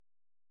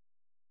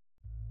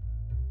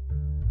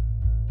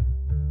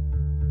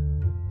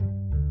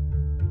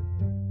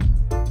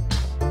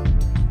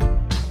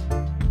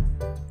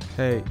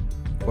Hey,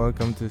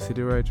 welcome to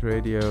City Right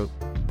Radio.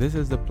 This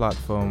is the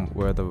platform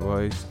where the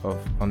voice of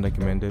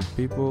undocumented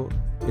people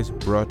is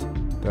brought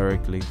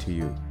directly to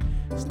you.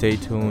 Stay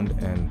tuned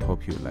and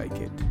hope you like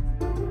it.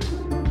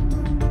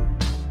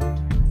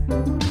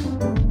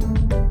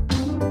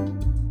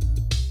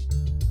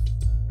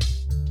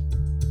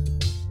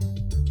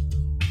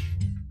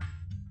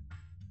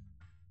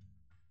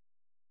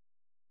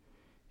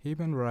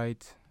 Human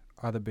rights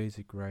are the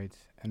basic rights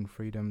and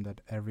freedom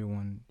that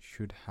everyone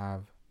should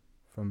have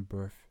from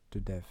birth to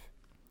death.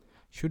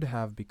 Should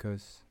have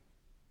because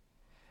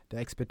the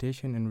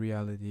expectation and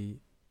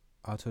reality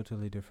are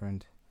totally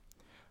different.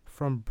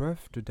 From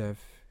birth to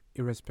death,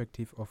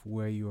 irrespective of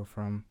where you are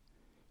from,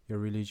 your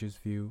religious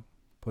view,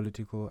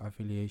 political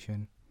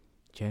affiliation,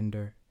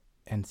 gender,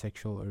 and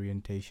sexual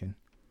orientation.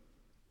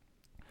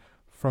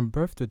 From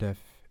birth to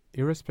death,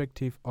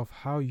 irrespective of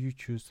how you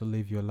choose to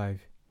live your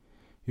life,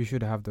 you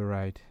should have the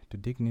right to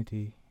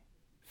dignity,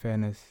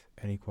 fairness,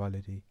 and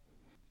equality.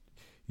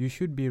 You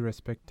should be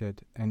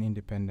respected and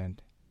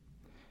independent.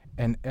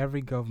 And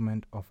every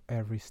government of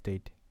every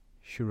state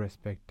should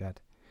respect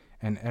that.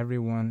 And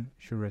everyone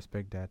should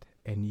respect that.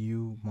 And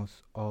you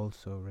must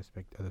also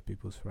respect other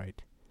people's right.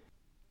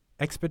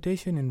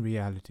 Expectation and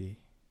reality.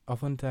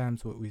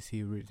 Oftentimes what we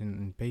see written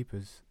in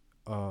papers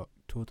are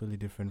totally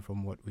different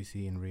from what we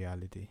see in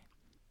reality.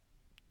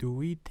 Do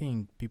we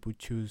think people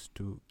choose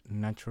to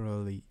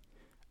naturally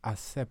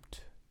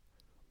accept,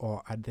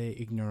 or are they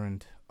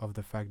ignorant of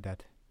the fact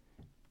that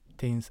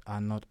things are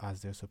not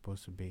as they're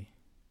supposed to be?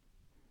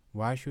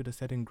 Why should a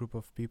certain group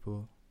of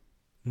people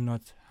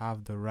not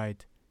have the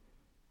right,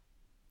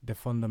 the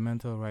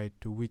fundamental right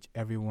to which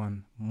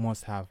everyone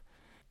must have?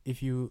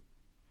 If you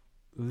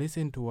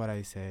listen to what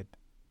I said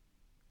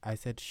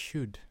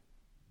should,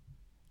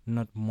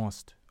 not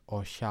must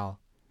or shall.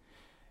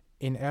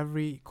 In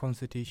every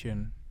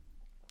constitution,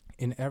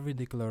 in every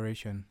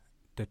declaration,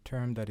 the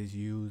term that is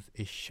used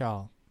is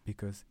shall,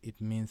 because it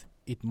means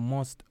it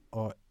must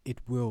or it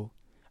will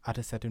at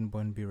a certain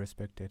point be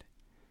respected.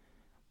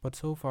 But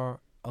so far,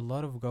 a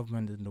lot of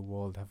governments in the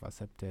world have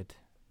accepted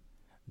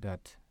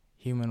that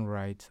human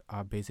rights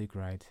are basic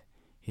rights.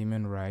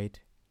 Human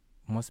rights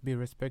must be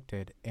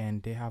respected,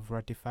 and they have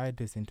ratified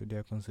this into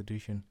their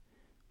constitution.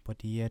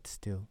 But yet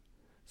still,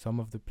 some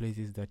of the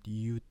places that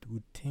you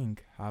would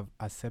think have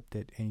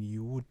accepted and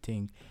you would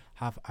think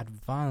have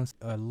advanced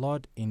a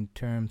lot in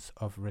terms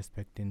of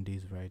respecting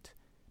these rights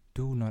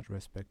do not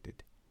respect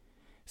it.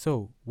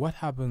 So, what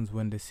happens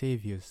when the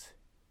saviors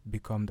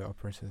become the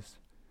oppressors?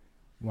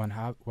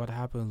 What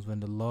happens when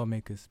the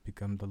lawmakers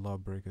become the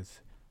lawbreakers?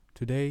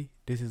 Today,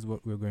 this is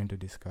what we're going to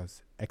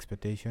discuss: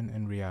 expectation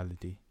and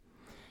reality.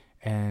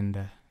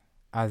 And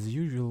as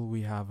usual,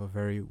 we have a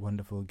very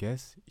wonderful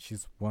guest.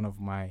 She's one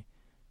of my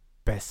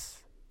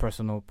best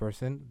personal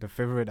person, the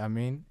favorite. I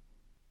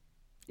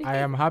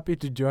am happy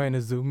to join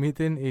a Zoom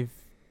meeting if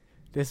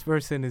this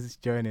person is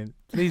joining.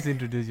 Please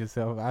introduce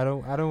yourself. I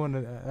don't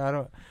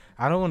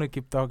want to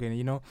keep talking.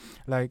 You know,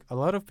 like a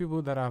lot of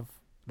people that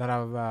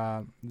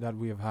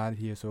we have had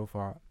here so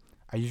far,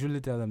 I usually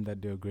tell them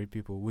that they're great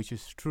people, which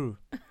is true.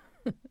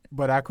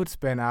 But I could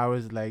spend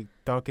hours like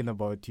talking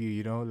about you.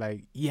 You know,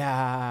 like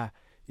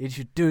you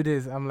should do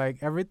this. I'm like,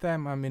 every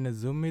time I'm in a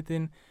Zoom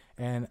meeting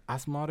and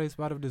Asmara is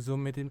part of the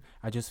Zoom meeting,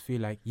 I just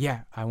feel like,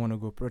 I want to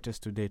go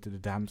protest today to the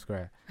Dam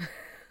Square.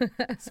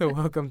 So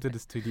welcome to the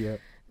studio.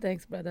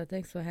 Thanks, brother.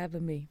 Thanks for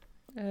having me.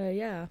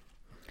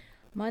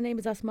 My name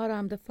is Asmara.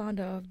 I'm the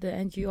founder of the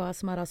NGO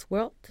Asmara's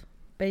World,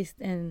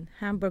 based in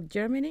Hamburg,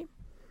 Germany.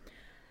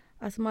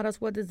 Asmara's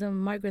World is a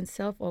migrant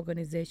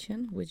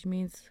self-organization, which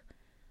means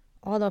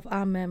all of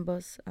our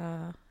members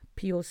are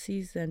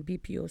POCs and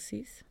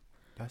BPOCs.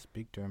 That's a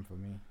big term for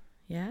me.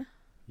 Yeah?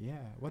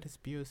 Yeah. What is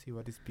POC?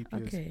 What is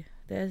BPOC? Okay.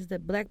 There's the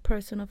black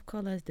person of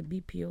color as the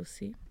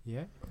BPOC.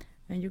 Yeah.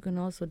 And you can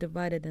also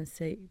divide it and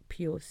say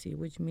POC,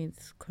 which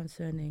means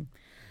concerning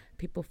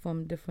people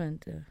from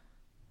different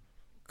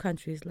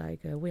countries.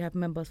 Like we have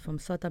members from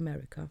South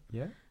America,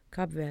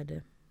 Cape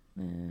Verde,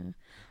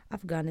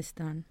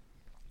 Afghanistan.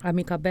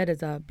 Cape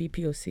Verde's are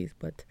BPOCs,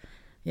 but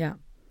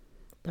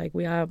like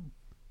we are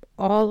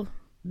all.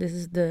 This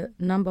is the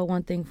number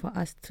one thing for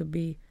us to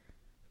be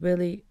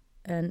really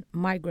a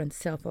migrant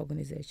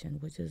self-organization,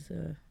 which is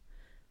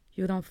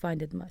you don't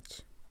find it much.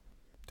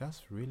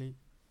 That's really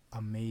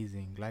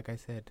amazing. Like I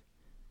said,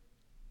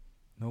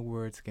 no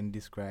words can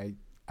describe.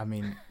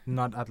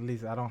 Not at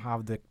least I don't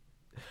have the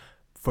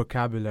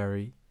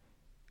vocabulary.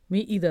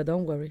 Me either,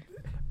 don't worry.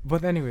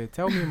 But anyway,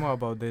 tell me more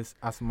about this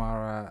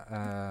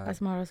Asmara.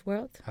 Asmara's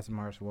World.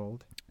 Asmara's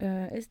World.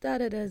 It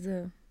started as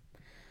a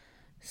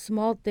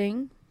small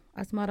thing.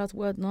 Asmara's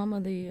World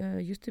normally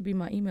used to be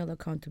my email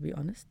account, to be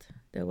honest.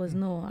 There was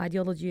no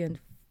ideology and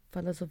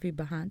philosophy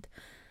behind.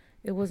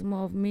 It was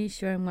more of me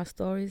sharing my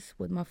stories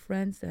with my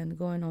friends and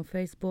going on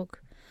Facebook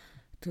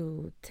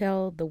to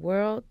tell the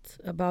world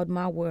about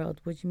my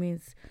world, which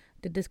means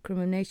the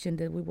discrimination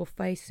that we were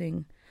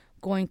facing,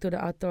 going to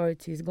the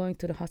authorities, going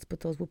to the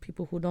hospitals with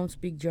people who don't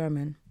speak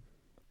German.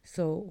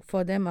 So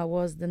for them, I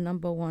was the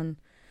number one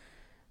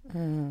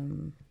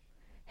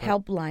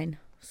helpline.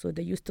 So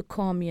they used to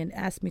call me and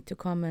ask me to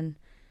come and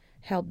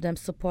help them,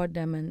 support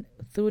them. And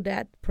through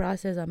that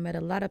process, I met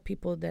a lot of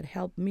people that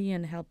helped me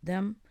and helped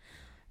them.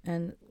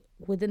 And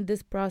within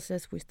this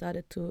process, we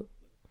started to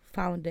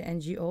found the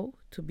NGO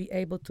to be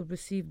able to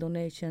receive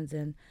donations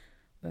and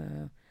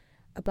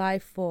apply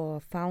for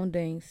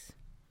foundings.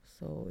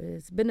 So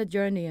it's been a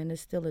journey, and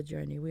it's still a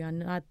journey. We are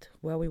not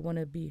where we want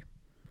to be.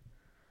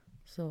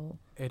 So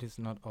it is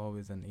not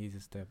always an easy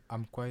step.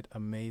 I'm quite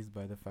amazed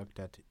by the fact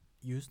that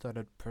you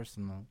started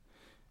personal,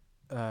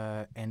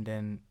 and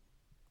then,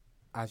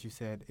 as you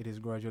said, it is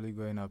gradually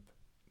going up.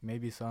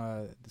 Maybe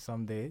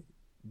someday,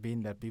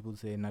 being that people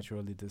say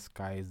naturally the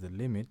sky is the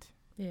limit,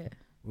 yeah.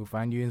 we'll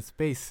find you in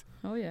space.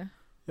 Oh yeah.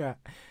 Yeah.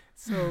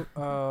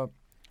 So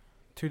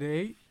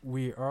today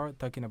we are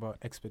talking about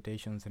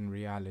expectations and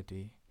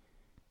reality.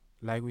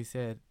 Like we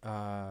said,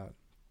 a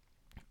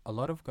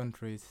lot of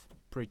countries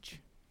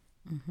preach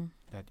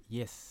that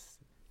yes,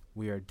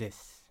 we are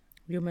this.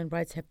 Human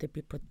rights have to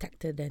be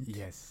protected, and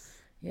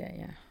yes.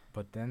 Yeah.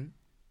 But then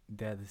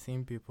they're the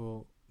same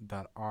people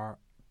that are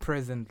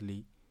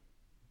presently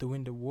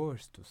doing the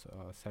worst to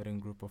a certain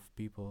group of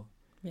people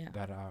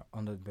that are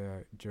under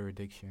their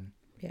jurisdiction.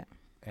 Yeah.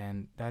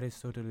 And that is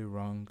totally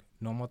wrong.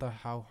 No matter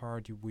how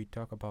hard we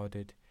talk about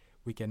it,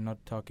 we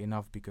cannot talk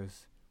enough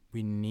because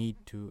we need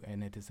to,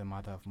 and it is a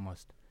matter of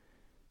must.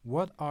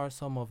 What are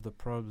some of the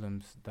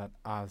problems that,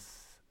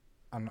 as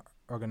an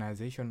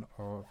organization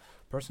or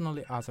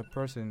personally as a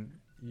person,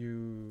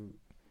 you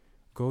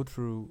go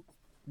through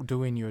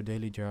doing your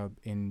daily job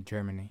in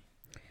Germany?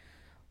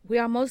 We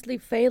are mostly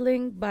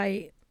failing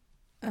by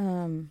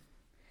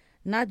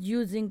not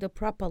using the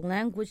proper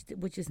language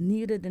which is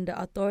needed in the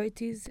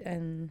authorities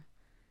and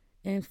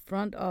in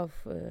front of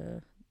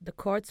the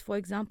courts, for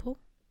example.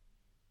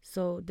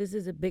 So this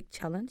is a big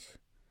challenge.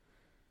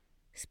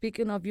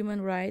 Speaking of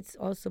human rights,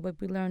 also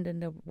what we learned in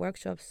the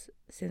workshops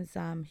since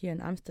I'm here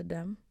in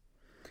Amsterdam,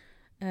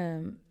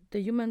 the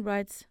human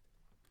rights,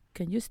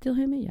 can you still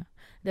hear me?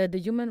 Yeah. The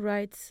human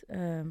rights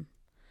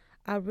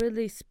are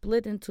really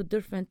split into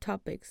different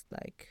topics,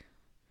 like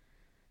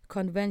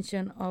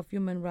Convention of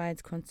Human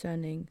Rights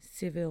concerning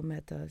civil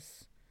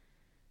matters,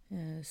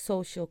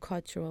 social,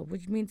 cultural,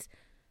 which means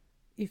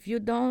if you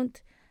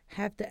don't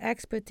have the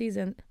expertise,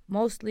 and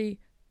mostly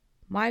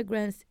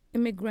migrants,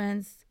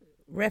 immigrants,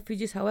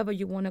 refugees, however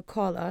you want to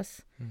call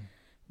us,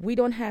 we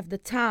don't have the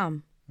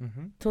time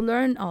to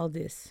learn all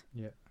this.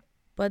 Yeah.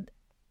 But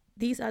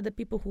these are the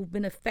people who've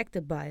been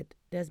affected by it.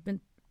 There's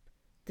been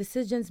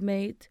decisions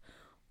made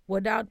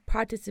without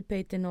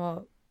participating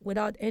or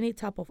without any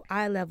type of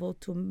eye level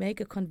to make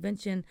a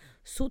convention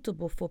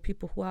suitable for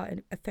people who are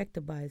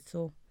affected by it.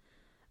 So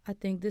I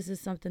think this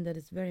is something that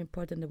is very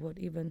important, that what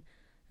even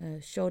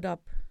showed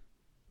up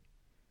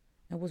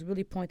and was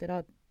really pointed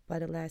out by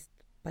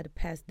the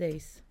past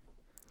days.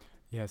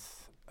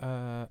 Yes.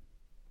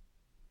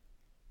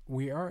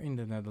 We are in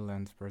the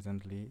Netherlands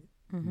presently,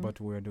 but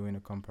we're doing a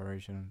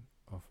comparison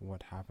of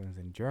what happens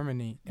in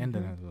Germany and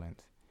the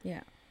Netherlands.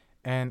 Yeah.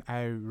 And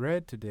I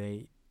read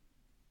today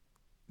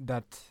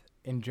that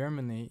in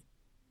Germany,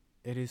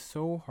 it is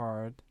so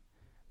hard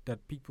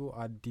that people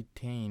are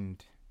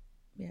detained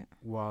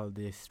while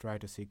they try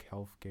to seek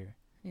health care.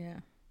 Yeah.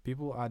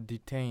 People are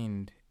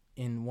detained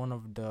in one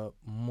of the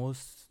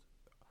most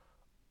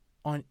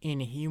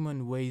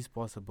inhuman ways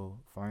possible.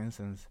 For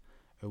instance,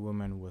 a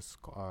woman was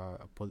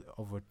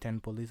over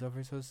 10 police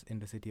officers in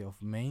the city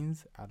of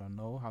Mainz, I don't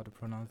know how to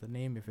pronounce the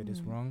name if it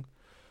is wrong,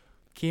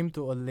 came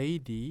to a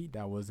lady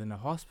that was in a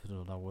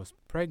hospital, that was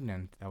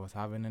pregnant, that was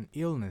having an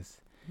illness.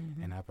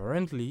 And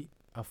apparently,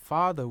 a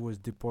father was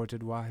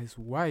deported while his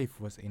wife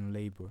was in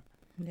labor.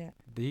 Yeah.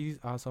 These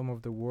are some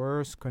of the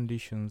worst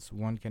conditions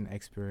one can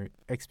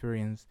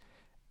experience.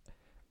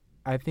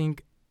 I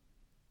think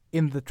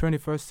in the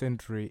 21st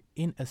century,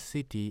 in a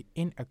city,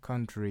 in a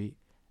country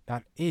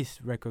that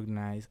is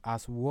recognized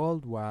as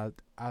worldwide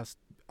as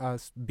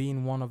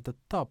being one of the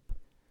top.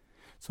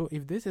 So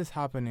if this is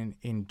happening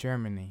in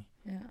Germany,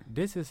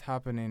 this is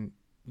happening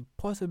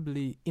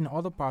possibly in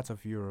other parts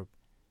of Europe.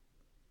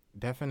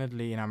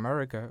 Definitely in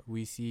America,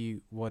 we see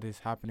what is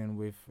happening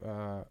with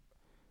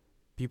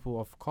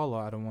people of color.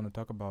 I don't want to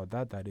talk about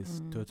that. That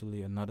is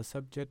totally another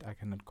subject. I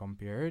cannot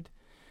compare it.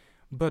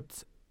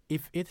 But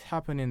if it's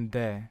happening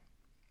there,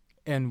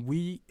 and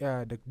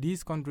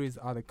these countries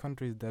are the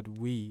countries that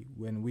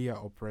when we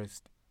are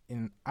oppressed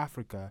in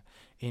Africa,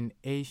 in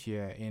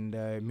Asia, in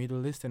the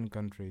Middle Eastern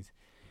countries,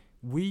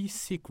 we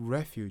seek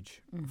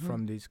refuge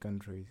from these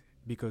countries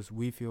because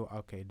we feel,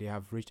 okay, they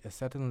have reached a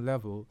certain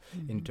level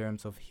in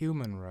terms of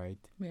human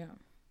rights. Yeah.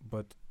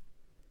 But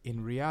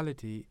in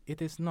reality,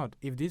 it is not.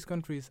 If these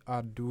countries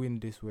are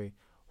doing this way,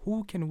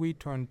 who can we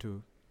turn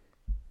to?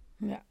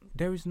 Yeah.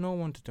 There is no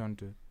one to turn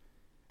to.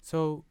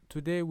 So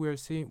today we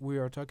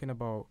are talking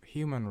about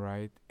human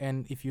rights,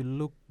 and if you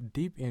look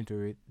deep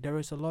into it, there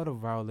is a lot of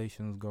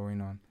violations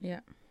going on. Yeah.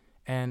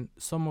 And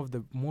some of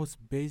the most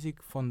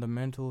basic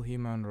fundamental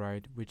human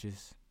right, which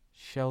is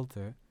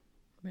shelter,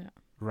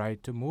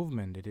 right to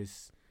movement, it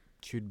is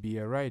should be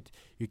a right.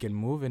 You can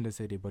move in the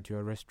city, but you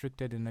are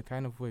restricted in a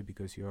kind of way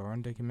because you are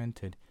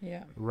undocumented.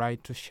 Yeah.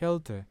 Right to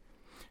shelter.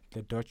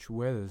 The Dutch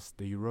weathers,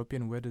 the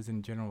European weathers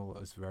in general,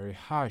 is very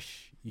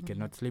harsh. You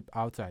cannot sleep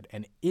outside,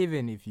 and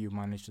even if you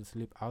manage to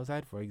sleep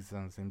outside, for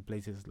instance, in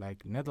places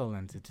like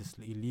Netherlands, it is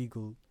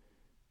illegal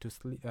to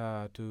sleep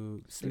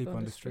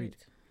on the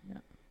street.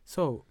 Yeah.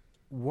 So,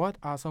 what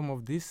are some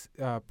of these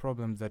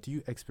problems that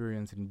you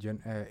experience in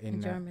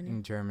Germany?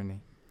 In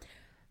Germany?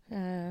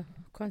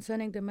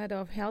 Concerning the matter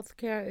of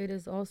healthcare, it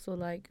is also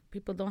like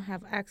people don't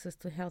have access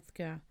to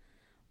healthcare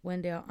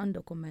when they are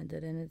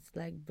undocumented, and it's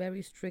like very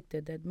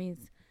restricted. That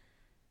means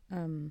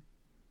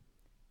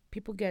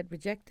people get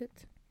rejected.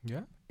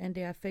 Yeah. And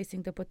they are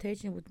facing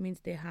deportation, which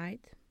means they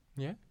hide.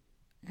 Yeah.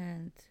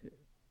 And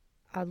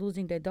are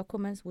losing their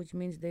documents, which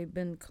means they've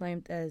been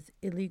claimed as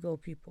illegal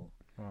people.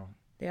 Wow.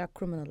 They are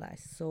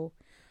criminalized. So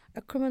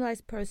a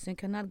criminalized person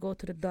cannot go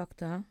to the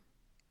doctor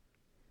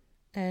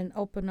and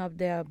open up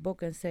their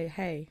book and say,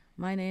 hey,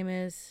 my name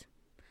is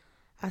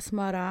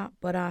Asmara,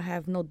 but I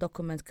have no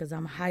documents because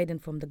I'm hiding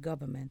from the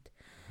government.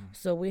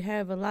 So we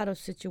have a lot of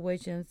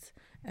situations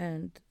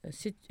and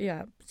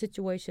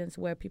situations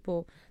where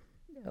people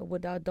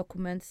without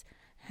documents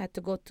had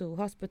to go to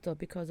hospital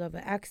because of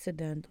an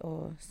accident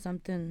or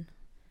something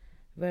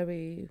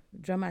very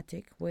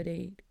dramatic where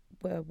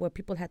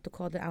people had to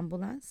call the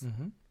ambulance.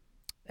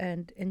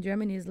 And in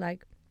Germany, it's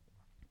like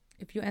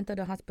if you enter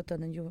the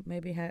hospital and you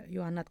maybe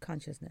you are not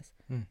consciousness,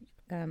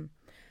 and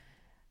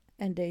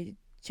they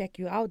check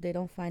you out, they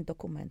don't find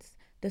documents.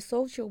 The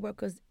social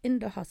workers in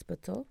the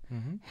hospital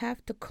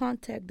have to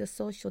contact the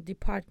social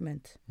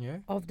department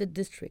of the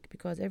district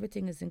because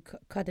everything is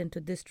cut into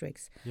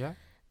districts. Yeah.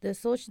 The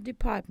social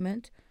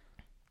department,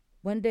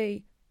 when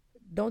they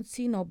don't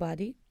see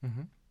nobody,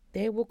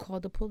 they will call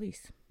the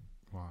police.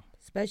 Wow.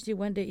 Especially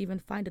when they even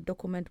find a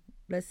document.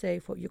 Let's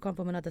say you come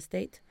from another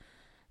state,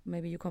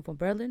 maybe you come from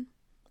Berlin,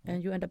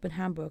 and you end up in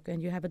Hamburg,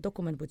 and you have a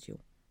document with you,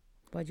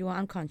 but you are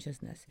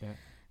unconsciousness. Yeah.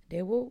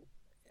 They will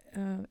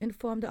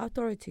inform the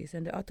authorities,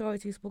 and the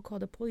authorities will call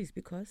the police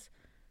because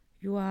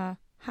you are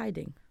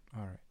hiding.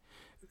 All right.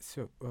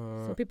 So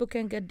people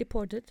can get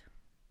deported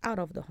out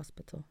of the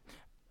hospital.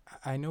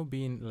 I know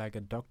being like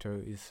a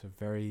doctor is a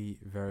very,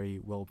 very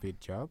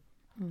well-paid job.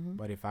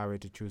 But if I were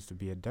to choose to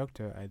be a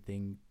doctor, I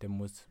think the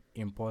most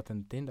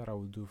important thing that I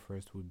would do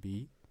first would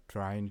be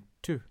trying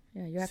to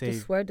you have to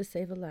swear to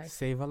save a life.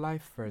 Save a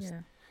life first.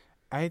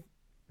 Yeah.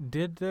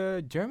 Did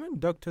the German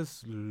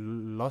doctors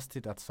lost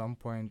it at some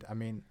point? I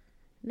mean,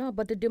 no,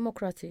 but the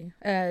bureaucracy,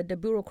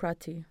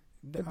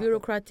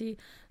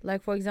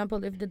 like for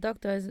example, if the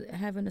doctor is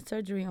having a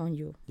surgery on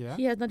you,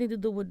 he has nothing to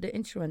do with the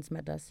insurance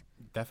matters.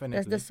 Definitely.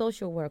 That's the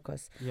social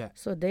workers. Yeah.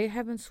 So they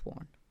haven't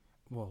sworn.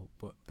 Well,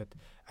 but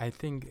I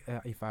think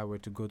if I were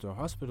to go to a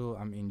hospital,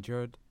 I'm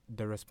injured,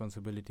 the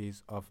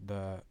responsibilities of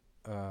the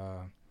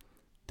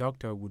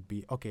doctor would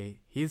be, okay,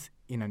 he's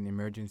in an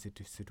emergency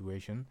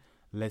situation,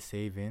 let's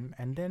save him,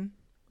 and then...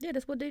 Yeah,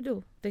 that's what they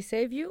do. They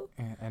save you,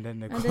 and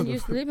then you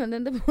sleep, and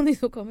then the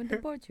police will come and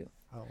deport you.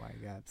 Oh, my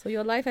God. So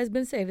your life has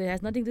been saved. It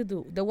has nothing to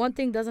do. The one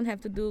thing doesn't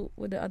have to do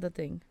with the other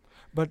thing.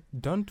 But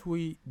can't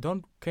we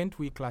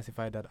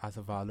classify that as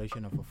a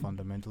violation of a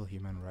fundamental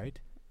human right?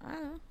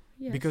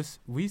 Yes. Because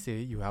we say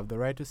you have the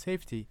right to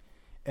safety.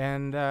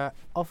 And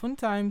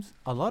oftentimes,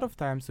 a lot of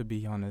times, to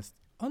be honest,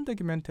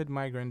 undocumented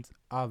migrants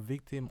are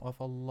victim of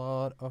a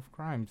lot of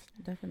crimes.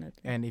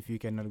 Definitely. And if you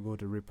cannot go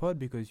to report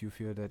because you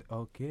feel that,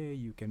 okay,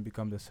 you can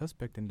become the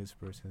suspect in this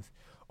process,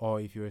 or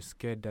if you're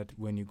scared that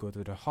when you go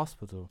to the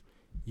hospital,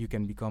 you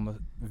can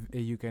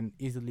you can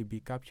easily be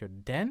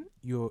captured, then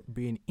you're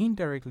being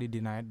indirectly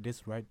denied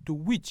this right to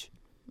which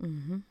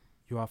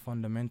you are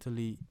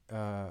fundamentally,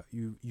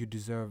 you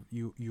deserve,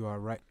 you are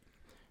right.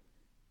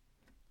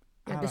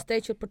 The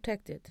state should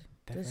protect it.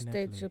 Definitely. The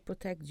state should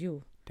protect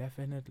you.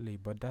 Definitely,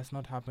 but that's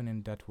not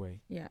happening that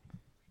way. Yeah.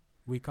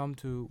 We come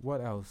to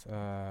what else?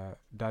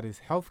 That is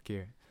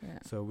healthcare. Yeah.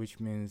 So which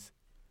means,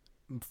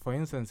 for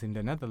instance, in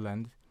the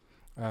Netherlands,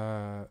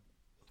 the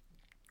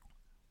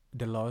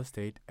law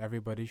state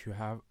everybody should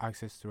have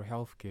access to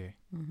healthcare.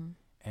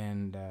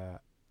 And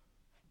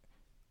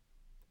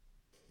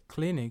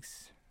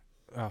clinics,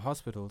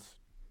 hospitals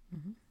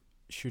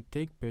should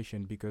take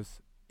patients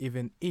because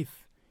even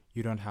if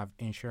you don't have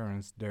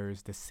insurance, there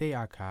is the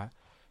CAK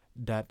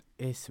that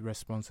is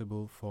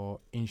responsible for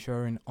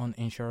insuring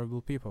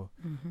uninsurable people.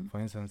 For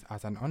instance,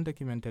 as an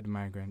undocumented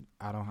migrant,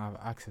 I don't have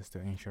access to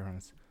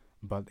insurance.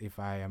 But if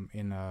I am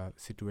in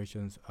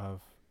situations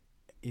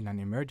in an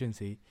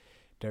emergency,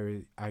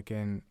 the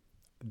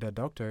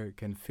doctor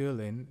can fill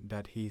in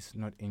that he's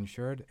not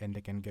insured, and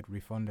they can get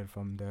refunded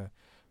from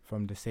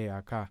the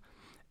CAK.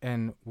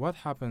 And what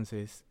happens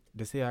is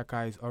the CAK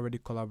is already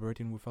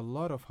collaborating with a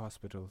lot of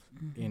hospitals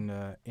in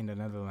the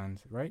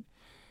Netherlands, right?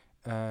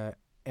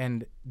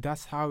 And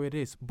that's how it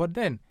is. But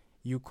then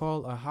you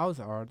call a house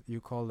art, you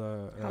call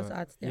a... house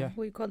arts, yeah.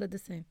 We call it the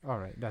same. All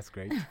right, that's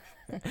great.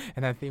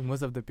 And I think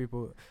most of the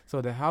people... So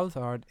the house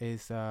art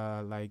is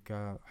how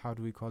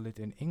do we call it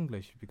in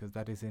English? Because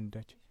that is in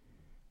Dutch.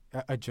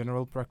 a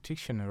general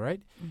practitioner,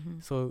 right?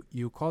 So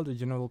you call the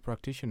general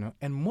practitioner,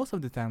 and most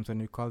of the times when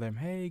you call them,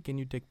 hey, can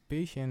you take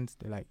patients?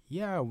 They're like,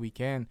 yeah, we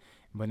can.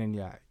 But then,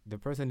 yeah, the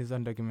person is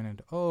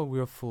undocumented. Oh,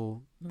 we're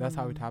full. That's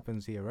how it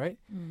happens here, right?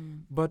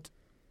 But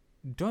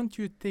don't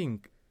you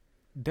think,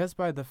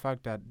 despite the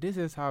fact that this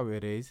is how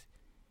it is,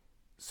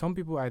 some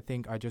people, I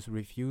think, are just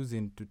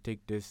refusing to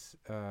take this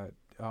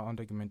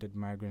undocumented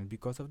migrant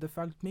because of the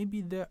fact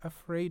maybe they're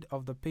afraid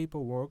of the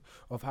paperwork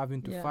of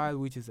having to file,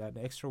 which is an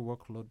extra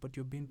workload, but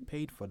you're being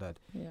paid for that.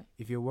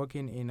 If you're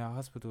working in a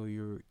hospital,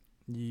 you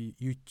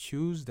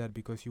choose that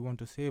because you want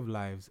to save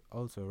lives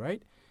also,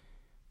 right?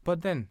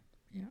 But then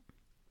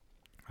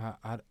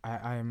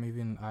I'm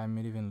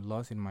even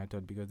lost in my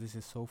thought because this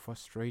is so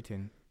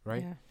frustrating,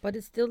 right? Yeah, but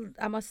it's still,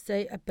 I must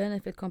say, a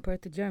benefit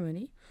compared to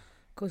Germany,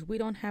 because we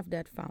don't have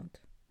that found.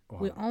 Wow.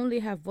 We only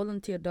have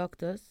volunteer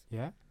doctors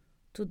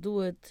to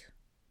do it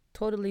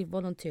totally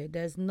volunteer.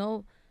 There's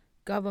no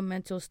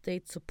governmental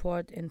state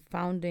support in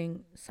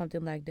founding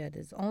something like that.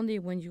 It's only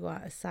when you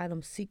are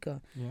asylum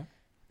seeker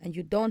and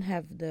you don't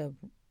have the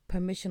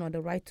permission or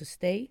the right to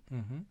stay,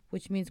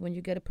 which means when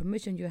you get a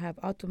permission, you have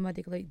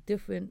automatically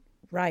different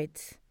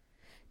rights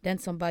than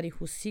somebody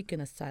who's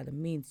seeking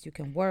asylum. Means you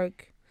can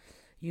work,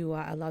 you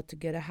are allowed to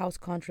get a house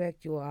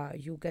contract,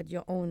 you get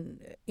your own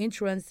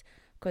insurance,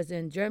 because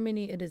in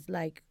Germany it is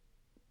like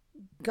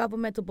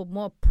governmental but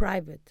more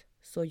private.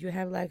 So you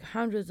have like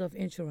hundreds of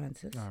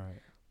insurances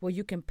where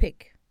you can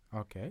pick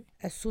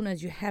as soon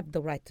as you have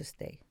the right to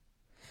stay.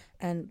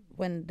 And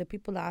when the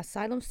people are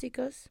asylum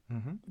seekers,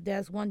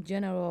 there's one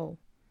general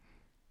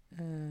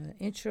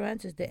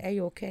insurance, is the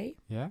AOK.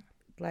 Yeah.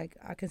 Like,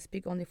 I can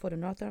speak only for the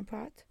northern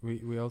part.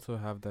 We also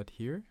have that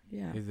here.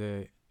 Yeah. Is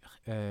a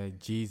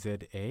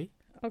GZA.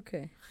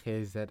 Okay.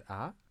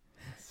 GZA.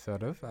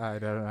 Sort of. I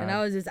don't know. And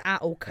ours is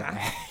AOK.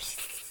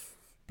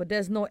 But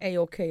there's no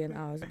AOK in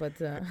ours. But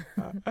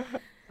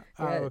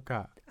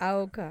AOK.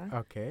 AOK.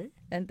 Okay.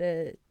 And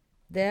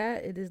there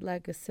it is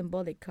like a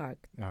symbolic card.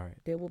 All right.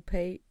 They will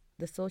pay,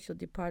 the social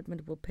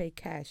department will pay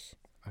cash.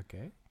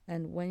 Okay.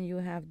 And when you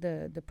have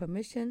the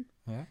permission,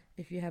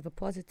 if you have a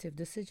positive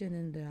decision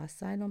in the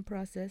asylum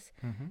process,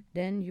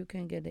 then you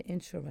can get the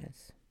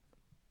insurance.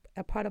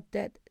 A part of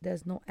that,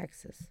 there's no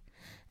access.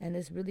 And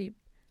it's really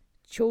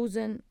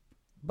chosen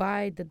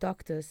by the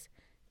doctors.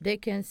 They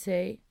can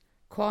say,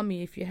 call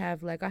me if you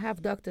have, like, I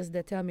have doctors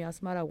that tell me,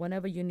 Asmara,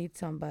 whenever you need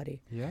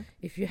somebody,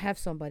 if you have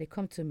somebody,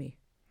 come to me.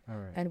 All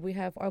right. And we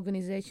have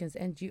organizations,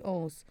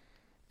 NGOs,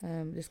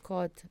 it's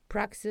called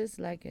Praxis,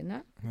 like,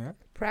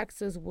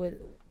 Praxis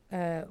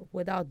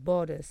without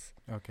borders.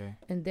 Okay.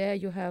 And there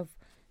you have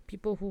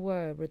people who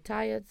were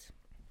retired,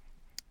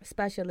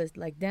 specialists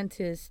like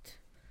dentists,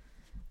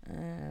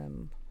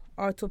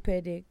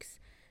 orthopedics.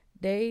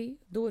 They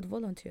do it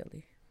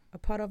voluntarily. A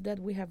part of that,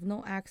 we have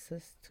no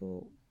access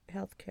to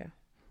healthcare.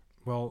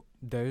 Well,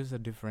 there is a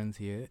difference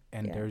here,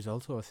 and there is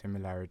also a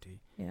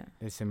similarity. Yeah.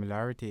 The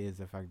similarity is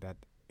the fact that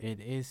it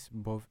is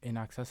both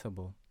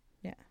inaccessible.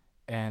 Yeah.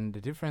 And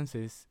the difference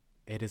is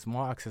it is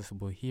more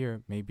accessible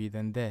here maybe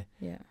than there.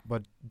 Yeah.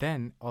 But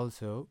then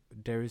also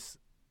there is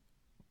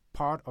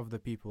part of the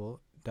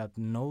people that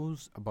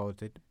knows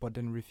about it but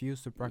then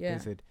refuse to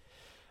practice it.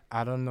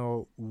 I don't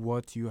know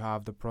what you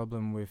have the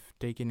problem with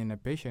taking in a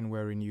patient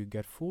wherein you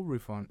get full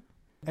refund.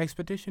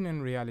 Expectation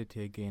and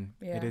reality again.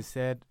 It is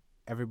said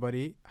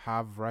everybody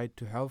have right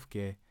to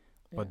healthcare,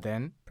 but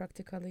then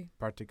practically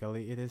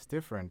it is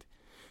different.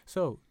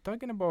 So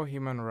talking about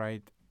human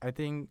right, I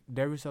think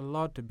there is a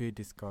lot to be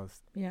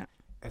discussed. Yeah.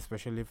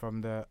 Especially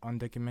from the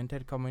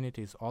undocumented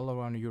communities all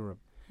around Europe.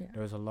 Yeah.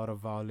 There's a lot of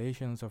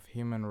violations of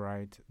human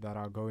rights that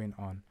are going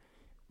on.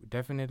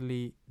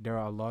 Definitely, there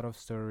are a lot of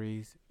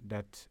stories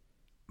that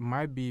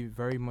might be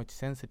very much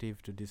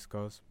sensitive to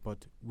discuss,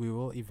 but we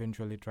will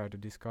eventually try to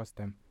discuss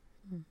them.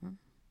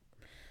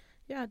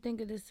 Yeah, I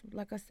think it is,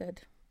 like I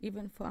said,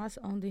 even for us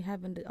only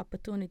having the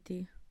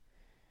opportunity,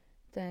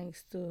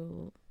 thanks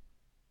to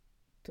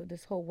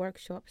this whole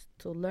workshops,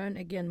 to learn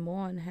again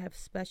more and have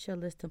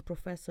specialists and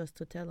professors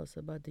to tell us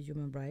about the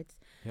human rights.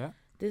 Yeah.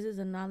 This is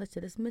a knowledge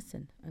that is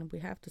missing, and we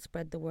have to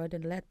spread the word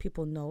and let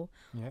people know.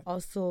 Yeah.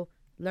 Also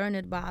learn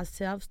it by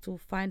ourselves to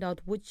find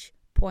out which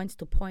points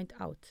to point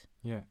out.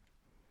 Yeah.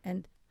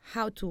 And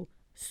how to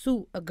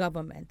sue a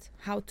government,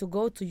 how to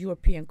go to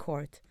European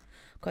court,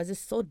 because it's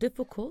so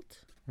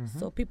difficult.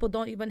 So people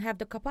don't even have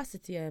the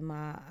capacity, in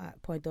my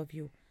point of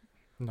view.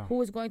 No. Who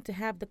is going to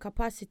have the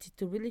capacity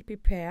to really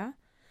prepare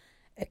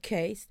a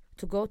case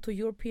to go to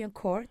European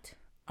court?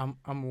 I'm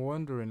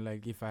wondering,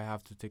 like, if I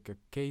have to take a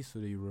case to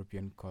the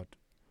European court,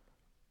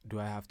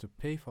 do I have to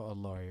pay for a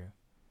lawyer?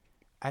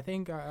 I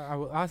think I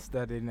will ask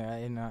that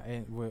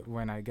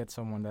when I get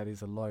someone that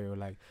is a lawyer,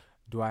 like,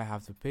 do I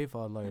have to pay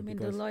for a lawyer? I mean,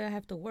 because the lawyer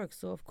have to work,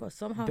 so of course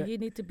somehow he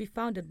need to be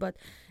founded. But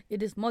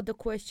it is more the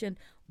question: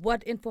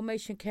 what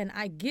information can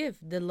I give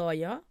the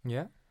lawyer?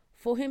 Yeah.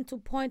 For him to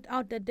point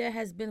out that there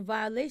has been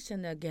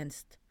violation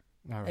against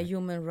a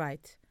human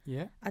right.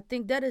 Yeah. I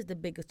think that is the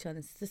biggest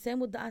challenge. It's the same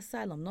with the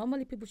asylum.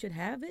 Normally people should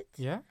have it.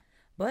 Yeah.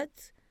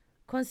 But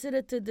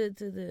consider to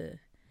the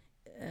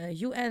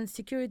UN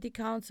Security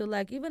Council,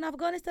 like even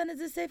Afghanistan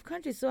is a safe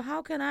country. So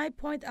how can I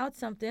point out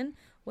something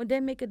when they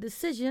make a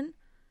decision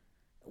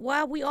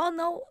while we all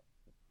know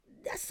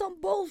that's some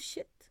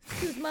bullshit?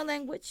 Excuse my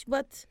language,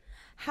 but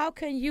how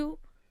can you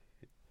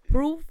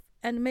prove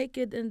and make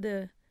it in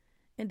the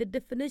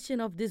definition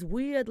of these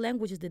weird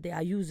languages that they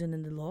are using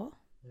in the law?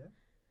 Yeah.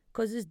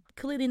 Because it's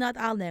clearly not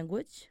our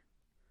language.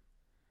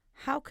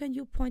 How can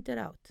you point it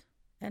out?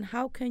 And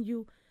how can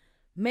you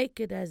make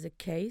it as a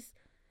case?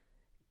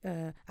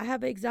 I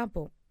have an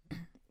example.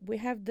 We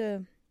have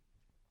the,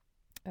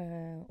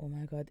 oh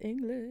my God,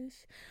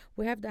 English.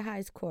 We have the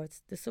highest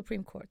courts, the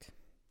Supreme Court.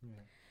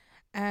 Yeah.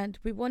 And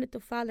we wanted to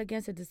file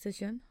against a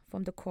decision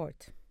from the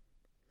court.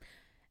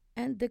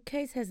 And the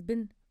case has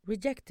been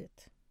rejected.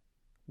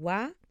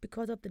 Why?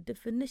 Because of the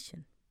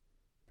definition.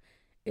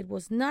 It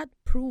was not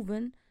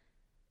proven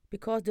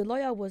because the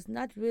lawyer was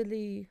not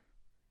really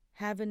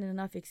having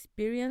enough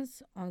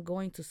experience on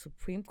going to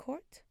Supreme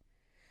Court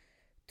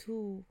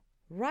to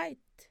write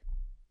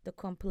the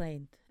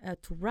complaint,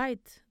 to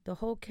write the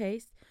whole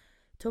case,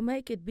 to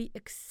make it be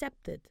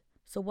accepted.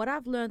 So what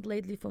I've learned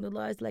lately from the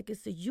law is like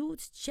it's a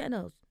huge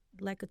channel,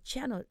 like a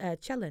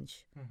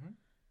challenge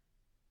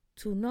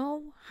to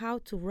know how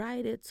to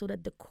write it so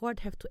that the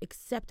court have to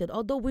accept it.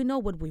 Although we know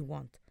what we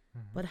want,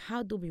 but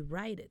how do we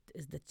write it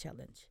is the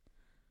challenge.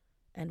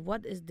 And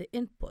what is the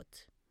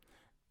input?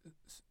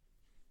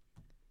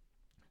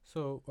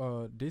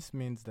 So this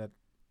means that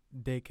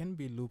there can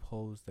be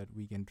loopholes that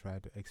we can try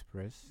to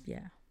express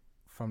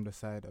from the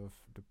side of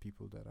the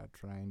people that are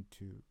trying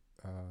to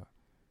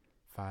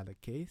file a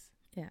case.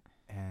 Yeah.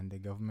 And the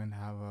government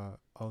have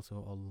also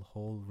a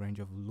whole range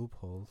of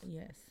loopholes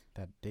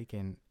that they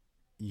can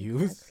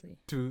use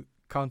to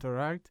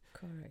counteract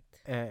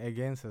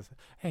against us.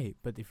 Hey,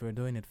 but if we're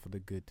doing it for the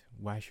good,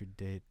 why should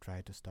they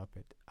try to stop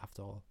it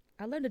after all?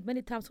 I learned it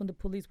many times from the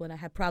police when I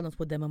had problems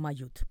with them in my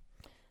youth.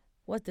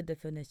 What's the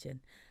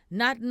definition?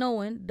 Not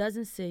knowing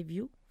doesn't save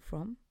you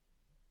from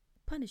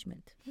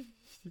punishment.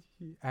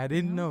 I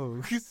didn't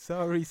know.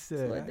 Sorry,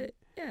 sir.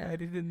 So I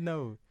didn't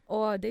know.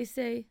 Or they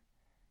say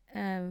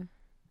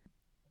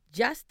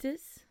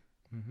justice.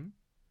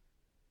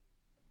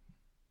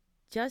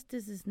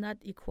 Justice is not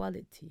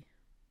equality.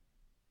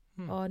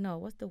 Oh, no,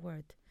 what's the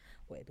word?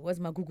 Wait, where's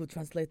my Google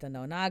Translator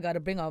now? Now I got to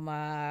bring out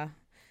my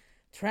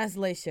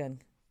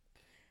translation.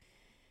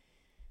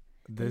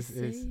 This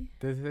is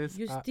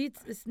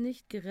Justiz ist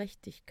nicht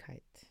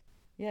Gerechtigkeit.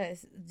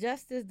 Yes,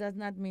 justice does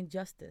not mean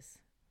justice,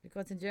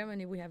 because in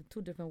Germany we have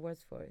two different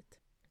words for it.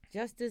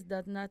 Justice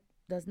does not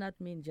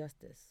mean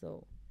justice.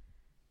 So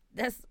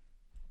that's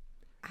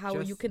how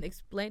you can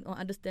explain or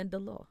understand the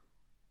law.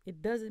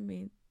 It doesn't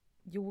mean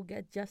you will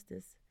get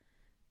justice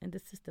in the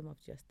system of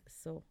justice.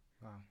 So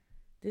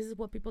this is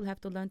what people have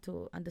to learn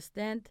to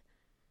understand,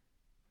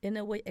 in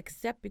a way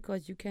accept,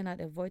 because you cannot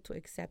avoid to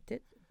accept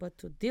it, but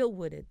to deal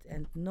with it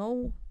and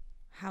know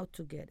how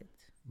to get it.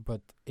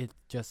 But it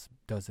just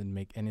doesn't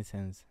make any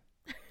sense.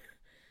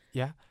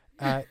 Yeah.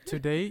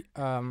 Today,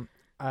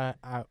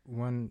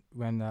 when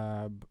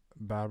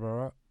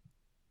Barbara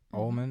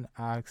Ullman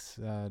asks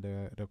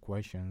the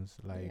questions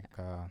like,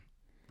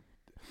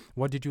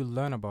 what did you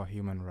learn about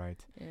human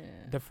rights?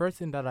 The first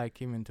thing that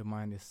came into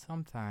mind is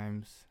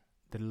sometimes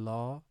the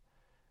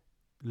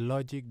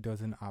logic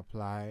doesn't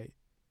apply.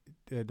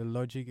 The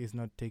logic is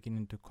not taken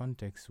into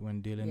context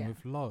when dealing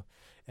with law,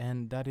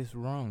 and that is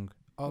wrong.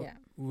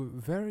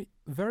 Very,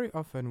 very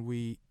often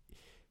we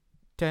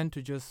tend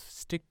to just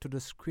stick to the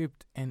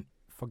script and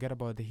forget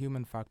about the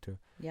human factor.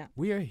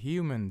 We are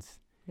humans.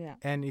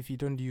 And if you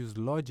don't use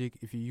logic,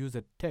 if you use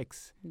a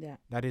text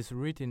that is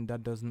written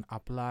that doesn't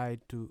apply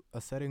to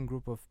a certain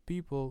group of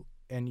people,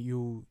 and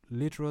you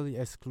literally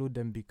exclude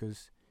them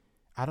because,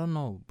 I don't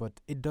know,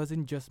 but it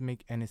doesn't just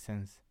make any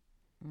sense.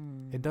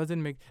 It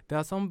doesn't make... There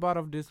are some part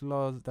of these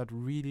laws that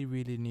really,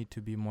 really need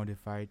to be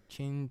modified,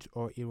 changed,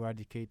 or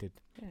eradicated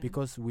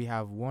because we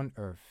have one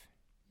earth.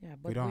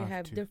 But we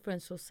have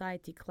different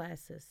society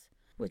classes,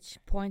 which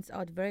points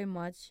out very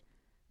much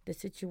the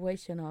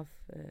situation of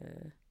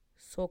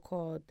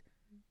so-called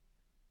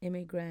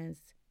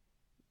immigrants,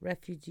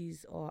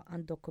 refugees, or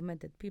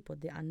undocumented people.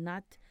 They are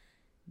not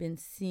been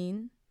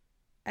seen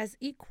as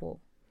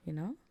equal,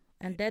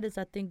 and that is,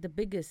 I think, the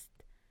biggest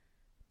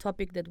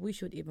topic that we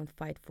should even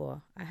fight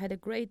for. I have a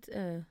great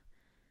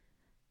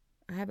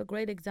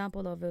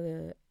example of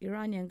an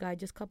Iranian guy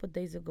just a couple of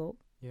days ago.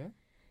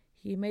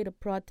 He made a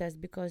protest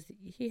because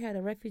he had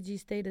a refugee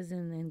status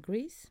in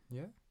Greece.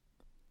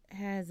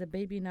 Has a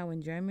baby now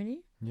in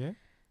Germany.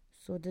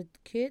 So the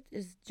kid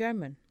is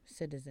German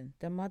citizen.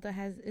 The mother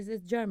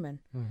is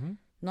German.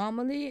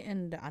 Normally,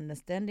 in the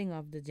understanding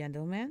of the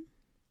gentleman,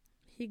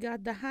 he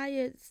got the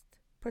highest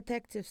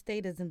protective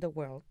status in the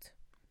world.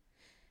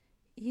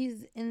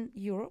 He's in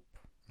Europe,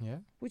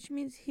 which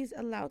means he's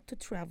allowed to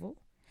travel.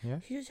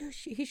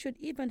 He should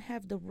even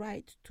have the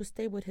right to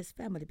stay with his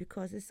family,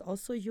 because it's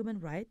also a human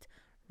right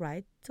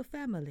to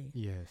family.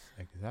 Yes,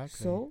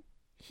 exactly. So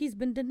he's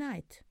been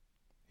denied.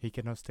 He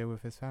cannot stay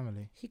with his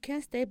family. He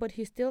can stay, but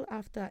he still,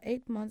 after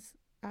 8 months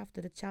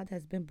after the child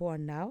has been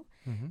born now.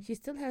 He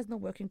still has no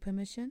working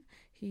permission.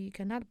 He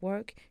cannot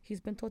work. He's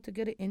been told to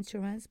get an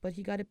insurance, but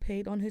he got it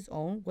paid on his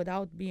own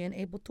without being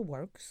able to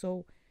work.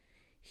 So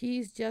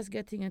he's just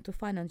getting into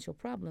financial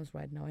problems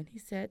right now. And he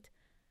said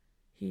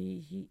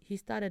he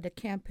started a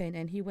campaign,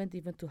 and he went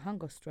even to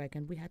hunger strike,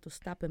 and we had to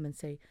stop him and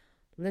say,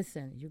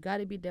 listen, you got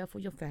to be there for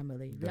your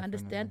family. We Definitely.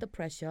 understand the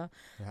pressure,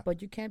 Yeah.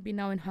 but you can't be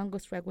now in hunger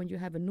strike when you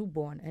have a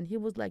newborn. And he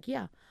was like,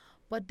 yeah,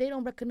 but they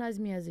don't recognize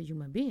me as a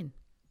human being.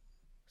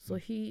 So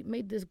he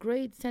made this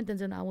great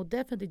sentence, and I will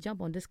definitely jump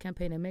on this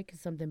campaign and make it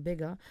something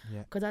bigger,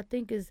 Yeah. because I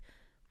think is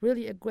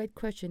really a great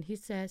question. He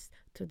says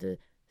to the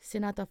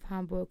Senate of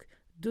Hamburg,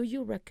 do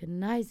you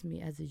recognize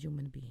me as a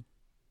human being?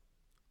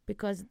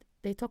 Because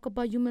they talk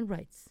about human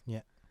rights.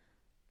 Yeah.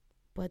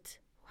 But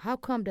how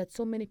come that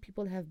so many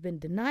people have been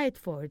denied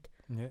for it?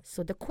 Yeah.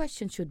 So the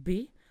question should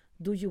be,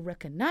 do you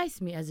recognize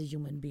me as a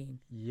human being?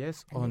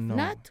 Yes And or if no?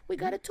 not, we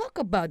got to talk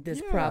about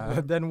this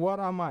problem. Then what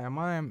am I? Am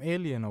I an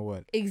alien or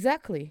what?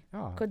 Exactly.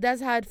 Oh. Because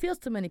that's how it feels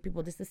to many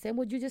people. It's the same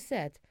what you just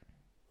said.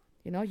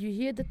 You know, you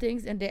hear the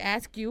things and they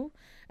ask you,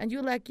 and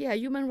you're like, yeah,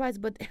 human rights,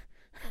 but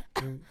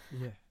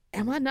Yeah.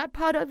 am I not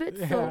part of it?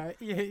 So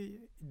Yeah,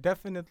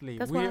 definitely.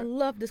 that's why I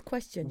love this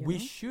question. You We know?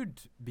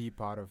 should be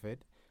part of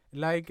it.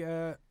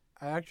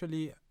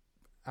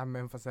 I'm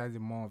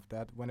emphasizing more of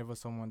that. Whenever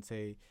someone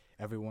say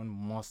everyone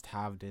must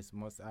have this,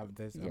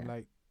 Yeah. I'm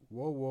like,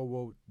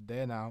 whoa,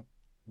 there now.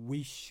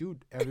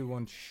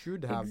 Everyone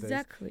should have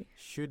Exactly.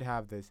 should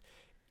have this.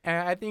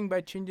 And I think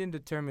by changing the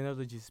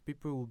terminologies,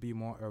 people will be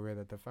more aware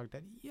that the fact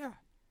that, yeah,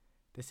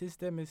 the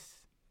system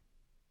is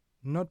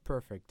not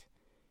perfect.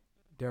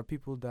 There are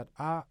people that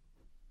are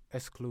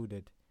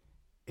excluded.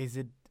 Is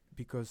it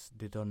because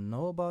they don't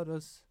know about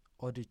us,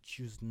 or they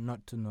choose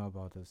not to know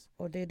about us?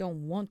 Or they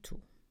don't want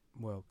to.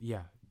 Well,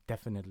 yeah,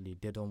 definitely.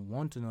 They don't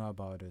want to know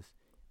about us.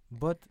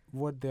 But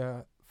what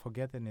they're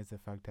forgetting is the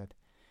fact that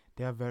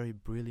there are very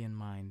brilliant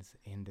minds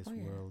in this Oh,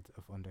 yeah. world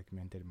of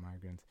undocumented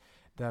migrants.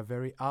 They are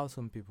very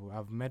awesome people.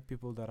 I've met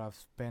people that I've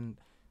spent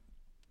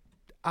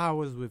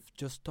hours with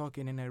just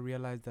talking, and I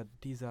realized that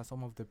these are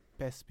some of the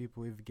best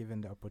people, if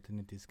given the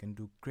opportunities, can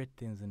do great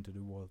things into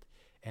the world.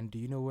 And do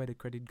you know where the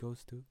credit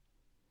goes to?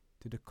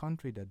 To the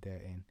country that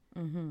they're in.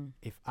 Mm-hmm.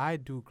 If I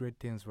do great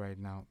things right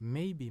now,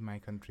 maybe my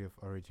country of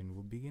origin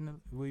will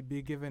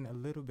be given a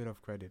little bit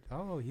of credit.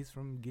 Oh, he's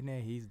from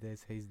Guinea, he's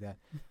this, he's that.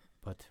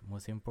 But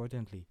most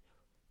importantly,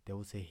 they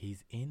will say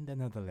he's in the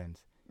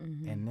Netherlands,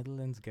 Mm-hmm. and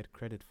Netherlands get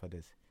credit for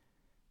this.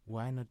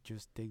 Why not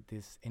just take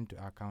this into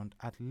account,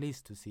 at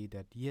least to see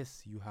that,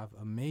 yes, you have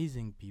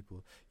amazing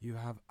people, you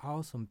have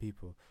awesome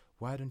people.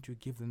 Why don't you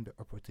give them the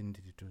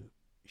opportunity to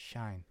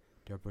shine,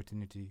 the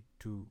opportunity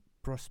to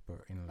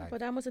prosper in life?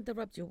 But I must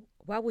interrupt you.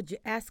 Why would you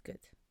ask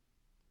it?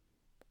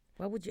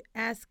 Why would you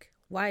ask,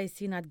 why is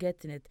he not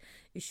getting it?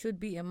 It should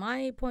be, in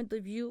my point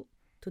of view,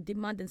 to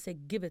demand and say,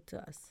 give it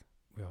to us.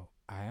 Well,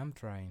 I am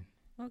trying.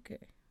 Okay.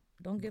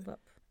 Don't give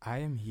up. I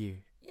am here.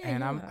 Yeah, And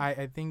you are.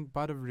 I think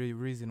part of the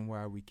reason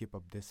why we keep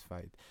up this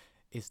fight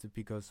is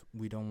because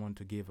we don't want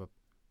to give up.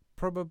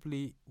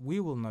 Probably we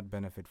will not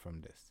benefit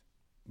from this.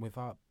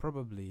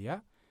 Yeah?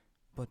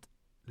 But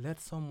let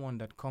someone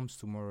that comes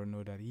tomorrow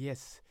know that,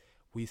 yes,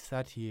 we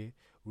sat here,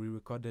 we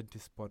recorded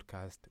this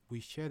podcast, we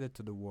shared it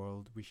to the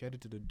world, we shared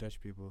it to the Dutch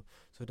people,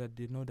 so that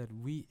they know that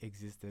we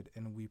existed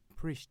and we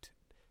preached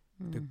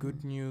the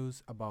good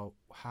news about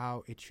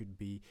how it should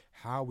be,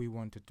 how we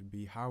want it to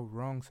be, how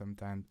wrong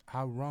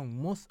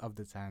most of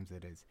the times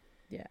it is.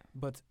 Yeah.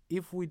 But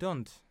if we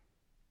don't,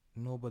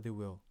 nobody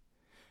will.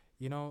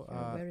 You know,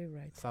 You're very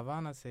right.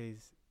 Savannah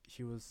says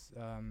she was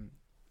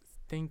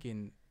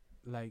thinking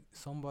like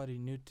somebody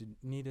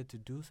needed to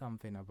do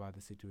something about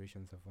the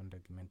situations of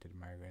undocumented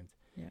migrants.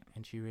 Yeah.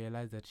 And she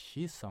realized that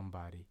she's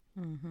somebody,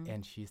 Mm-hmm.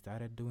 and she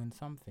started doing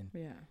something.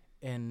 Yeah.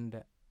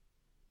 And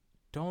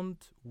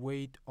don't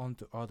wait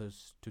unto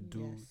others to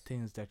do Yes.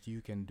 things that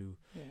you can do.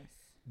 Yes.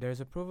 There's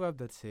a proverb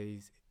that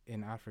says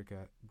in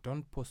Africa,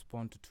 don't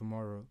postpone to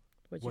tomorrow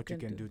what you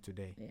can do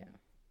today.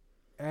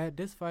 Yeah.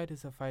 This fight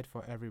is a fight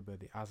for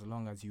everybody, as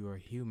long as you are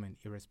human,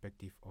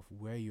 irrespective of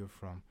where you're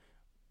from,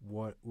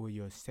 what or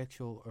your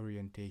sexual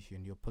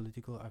orientation, your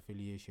political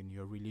affiliation,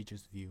 your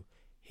religious view.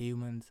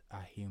 Humans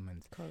are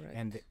humans. Correct.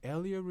 And the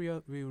earlier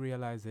we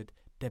realize it,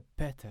 the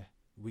better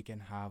we can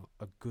have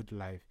a good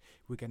life.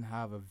 We can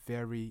have a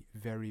very,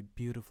 very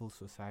beautiful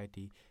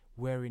society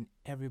wherein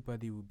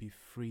everybody will be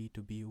free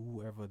to be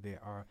whoever they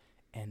are,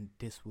 and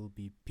this will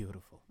be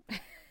beautiful.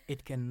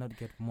 It cannot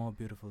get more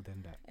beautiful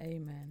than that.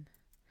 Amen.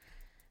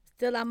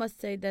 Still, I must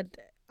say that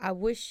I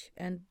wish,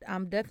 and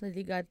I'm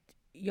definitely got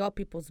your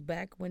people's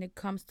back when it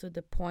comes to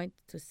the point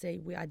to say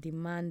we are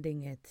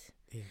demanding it,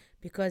 Yeah.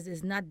 because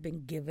it's not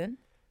been given,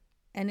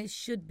 and it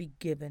should be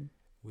given.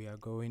 We are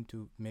going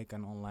to make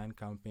an online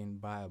campaign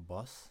by a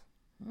bus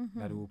Mm-hmm.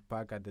 that will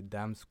park at the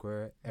Dam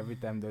Square. Every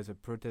time there's a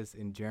protest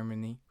in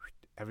Germany,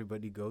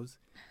 everybody goes.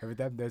 Every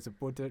time there's a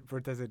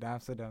protest in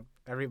Amsterdam,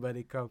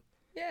 everybody comes.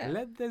 Yeah.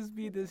 Let this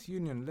be this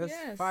union. Let's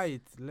Yes.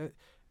 fight.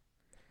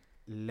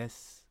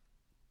 Let's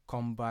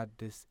combat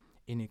this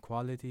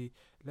inequality.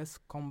 Let's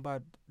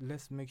combat,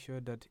 let's make sure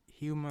that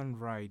human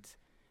rights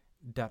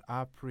that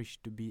are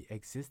preached to be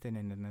existing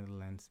in the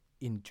Netherlands,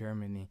 in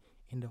Germany,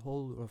 in the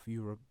whole of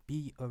Europe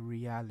be a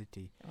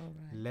reality. All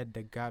right. Let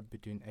the gap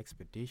between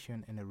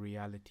expectation and a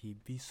reality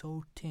be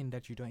so thin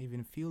that you don't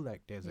even feel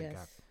like there's a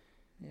gap.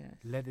 Yes.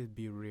 Let it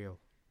be real.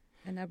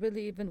 And I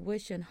really even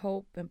wish and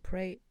hope and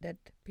pray that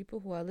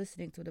people who are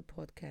listening to the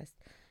podcast,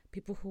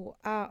 people who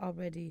are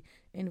already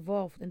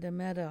involved in the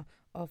matter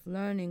of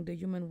learning the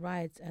human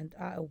rights and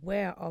are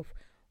aware of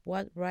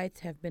what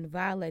rights have been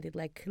violated,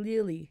 like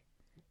clearly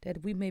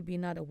that we may be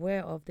not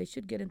aware of, they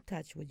should get in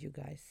touch with you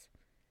guys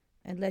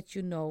and let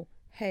you know,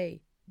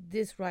 hey,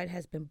 this right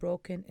has been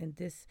broken in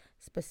this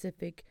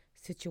specific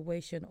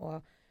situation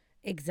or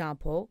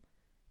example,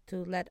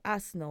 to let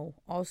us know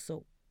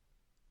also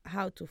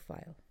how to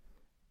file.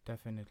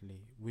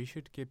 Definitely. We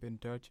should keep in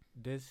touch.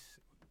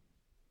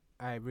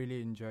 I really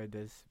enjoyed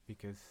this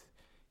because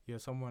you're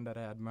someone that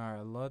I admire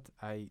a lot.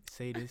 I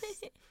say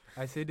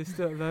this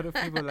to a lot of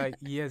people, like,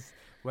 yes,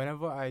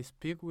 whenever I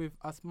speak with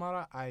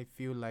Asmara, I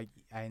feel like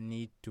I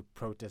need to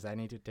protest. I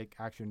need to take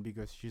action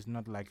because she's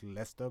not like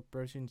let's talk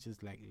person.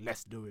 She's like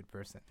let's do it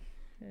person,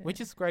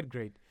 which is quite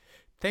great.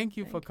 Thank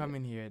you for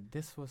coming here.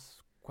 This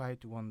was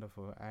quite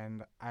wonderful,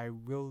 and I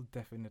will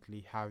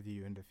definitely have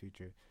you in the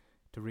future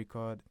to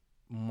record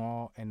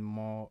more and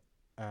more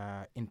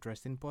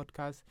interesting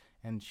podcasts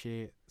and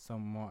share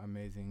some more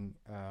amazing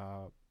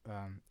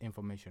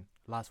information.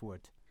 Last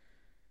word.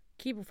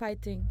 Keep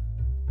fighting.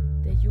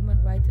 The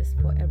human right is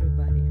for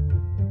everybody.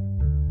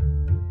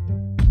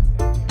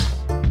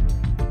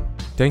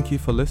 Thank you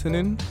for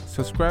listening.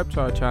 Subscribe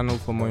to our channel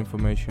for more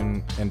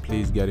information, and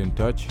please get in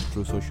touch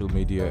through social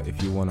media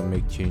if you want to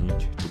make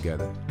change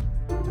together.